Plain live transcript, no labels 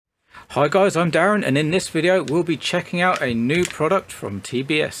Hi guys, I'm Darren, and in this video we'll be checking out a new product from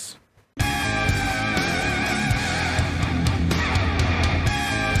TBS.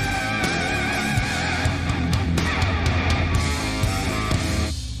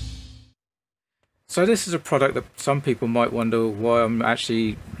 So this is a product that some people might wonder why I'm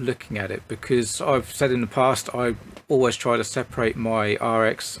actually looking at it, because I've said in the past I always try to separate my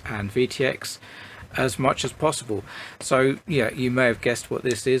RX and VTx as much as possible. So yeah, you may have guessed what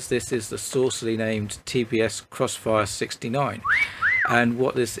this is. This is the saucily named TBS Crossfire 69, and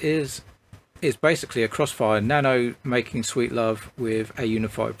what this is basically a Crossfire Nano making sweet love with a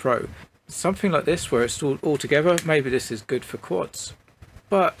Unify Pro. Something like this where it's all together. Maybe this is good for quads,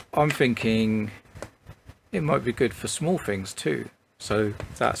 but I'm thinking it might be good for small things too, so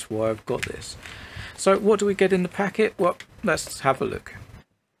that's why I've got this. So what do we get in the packet? Well, let's have a look.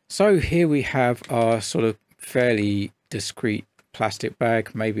 So here we have our sort of fairly discreet plastic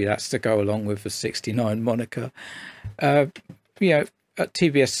bag. Maybe that's to go along with the 69 moniker.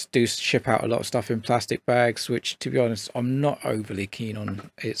 TBS do ship out a lot of stuff in plastic bags, which to be honest I'm not overly keen on.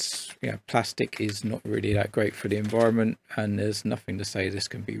 It's, plastic is not really that great for the environment, and there's nothing to say this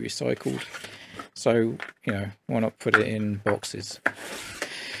can be recycled. So, why not put it in boxes?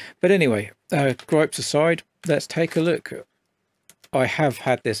 But anyway, gripes aside, let's take a look. I have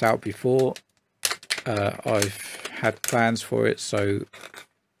had this out before. I've had plans for it, so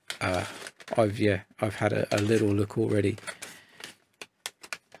I've had a little look already.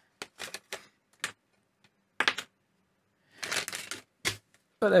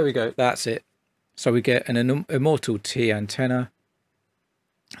 But there we go, that's it. So we get an Immortal T antenna.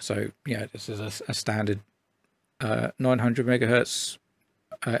 So yeah, this is a standard 900 megahertz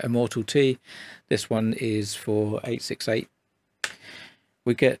Immortal T. This one is for 868.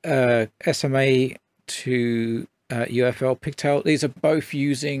 We get SMA to UFL pigtail. These are both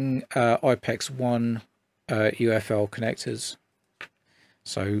using IPEX1 UFL connectors,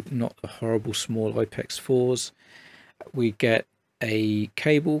 so not the horrible small IPEX4s. We get a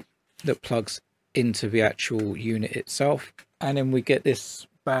cable that plugs into the actual unit itself, and then we get this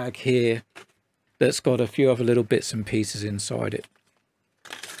bag here that's got a few other little bits and pieces inside it.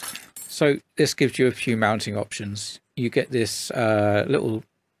 So this gives you a few mounting options. You get this little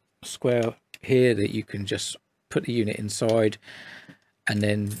square here that you can just put the unit inside and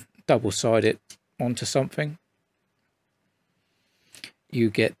then double side it onto something. You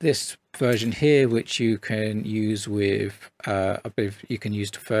get this version here, which you can use with I believe you can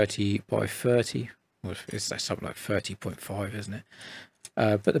use to 30 by 30, or it's something like 30.5, isn't it?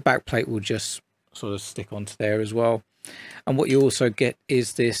 But the back plate will just sort of stick onto there as well. And what you also get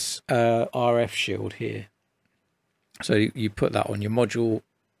is this RF shield here. So you put that on your module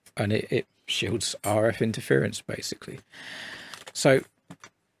and it shields RF interference basically. So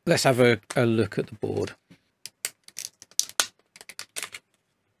let's have a look at the board.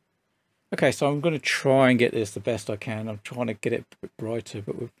 Okay, so I'm going to try and get this the best I can. I'm trying to get it a bit brighter,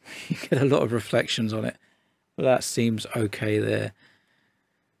 but you get a lot of reflections on it. But that seems okay there.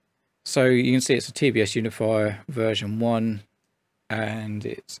 So you can see it's a TBS Unify version 1, and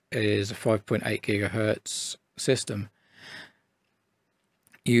it is a 5.8 gigahertz system.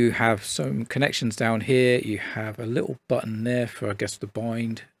 You have some connections down here. You have a little button there for, I guess, the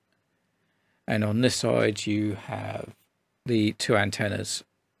bind. And on this side, you have the two antennas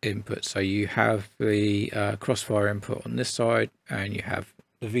input. So you have the Crossfire input on this side, and you have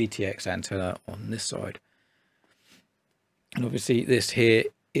the VTx antenna on this side. And obviously this here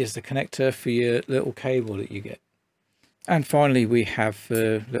is the connector for your little cable that you get. And finally we have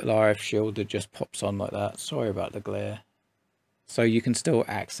the little RF shield that just pops on like that. Sorry about the glare. So you can still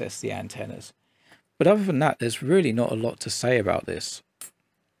access the antennas. But other than that, there's really not a lot to say about this.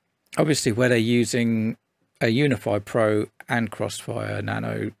 Obviously, where they're using a Unify Pro and Crossfire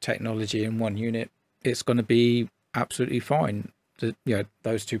Nano technology in one unit, it's going to be absolutely fine.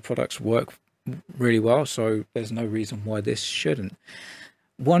 Those two products work really well, so there's no reason why this shouldn't.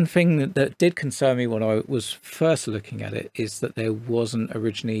 One thing that did concern me when I was first looking at it is that there wasn't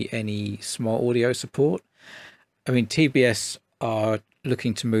originally any SmartAudio support. I mean, TBS are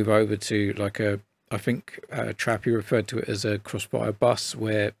looking to move over to like I think Trappy referred to it as a Crossfire bus,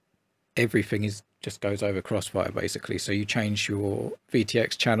 where everything just goes over Crossfire basically. So you change your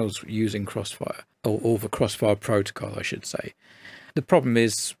VTX channels using Crossfire, or the Crossfire protocol, I should say. The problem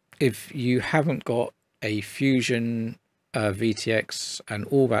is, if you haven't got a Fusion VTX and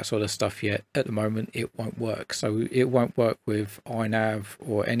all that sort of stuff yet, at the moment it won't work. So it won't work with iNav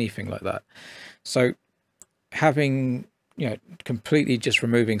or anything like that. So having completely just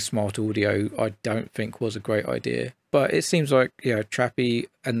removing SmartAudio, I don't think was a great idea. But it seems like, Trappy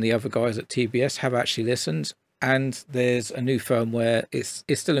and the other guys at TBS have actually listened, and there's a new firmware. It's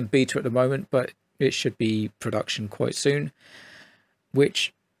still in beta at the moment, but it should be production quite soon,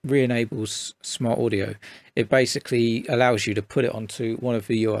 which re-enables SmartAudio. It basically allows you to put it onto one of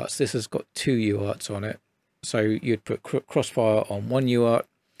the UARTs. This has got 2 UARTs on it. So you'd put Crossfire on one UART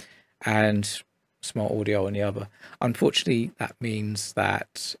and SmartAudio on the other. Unfortunately, that means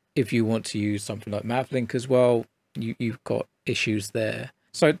that if you want to use something like Mavlink as well, you've got issues there.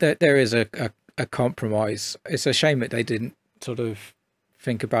 So there is a compromise. It's a shame that they didn't sort of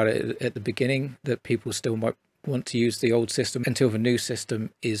think about it at the beginning, that people still might want to use the old system until the new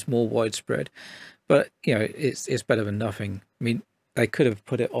system is more widespread. But it's better than nothing. I mean, they could have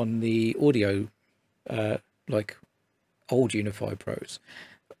put it on the audio like old Unify Pros.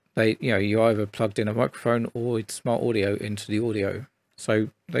 You either plugged in a microphone or SmartAudio into the audio. So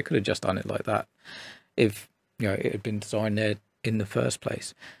they could have just done it like that if it had been designed there in the first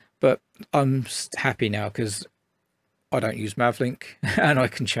place. But I'm happy now because I don't use Mavlink and I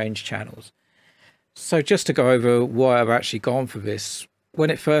can change channels. So just to go over why I've actually gone for this. When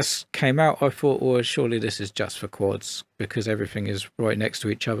it first came out, I thought, well, surely this is just for quads because everything is right next to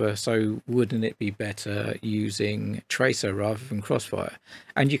each other. So wouldn't it be better using Tracer rather than Crossfire?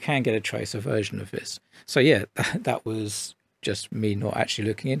 And you can get a Tracer version of this. So yeah, that was just me not actually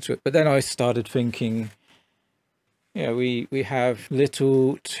looking into it. But then I started thinking, we have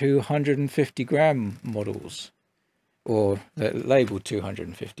little 250 gram models, or labeled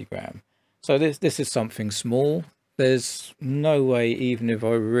 250 gram. So this is something small. There's no way, even if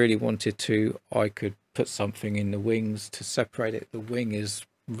I really wanted to, I could put something in the wings to separate it. The wing is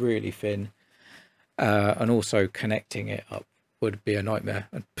really thin, and also connecting it up would be a nightmare.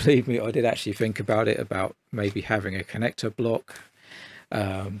 And believe me, I did actually think about it, about maybe having a connector block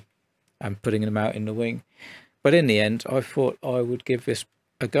and putting them out in the wing. But in the end, I thought I would give this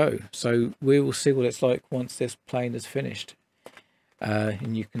a go. So we will see what it's like once this plane is finished,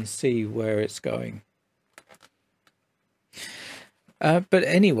 and you can see where it's going. But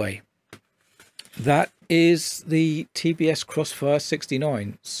anyway, that is the TBS Crossfire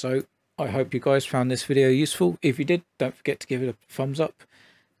 69. So I hope you guys found this video useful. If you did, don't forget to give it a thumbs up.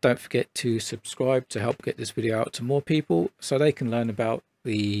 Don't forget to subscribe to help get this video out to more people so they can learn about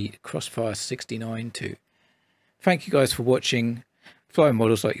the Crossfire 69 too. Thank you guys for watching. Fly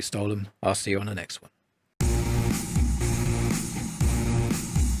models like you stole them. I'll see you on the next one.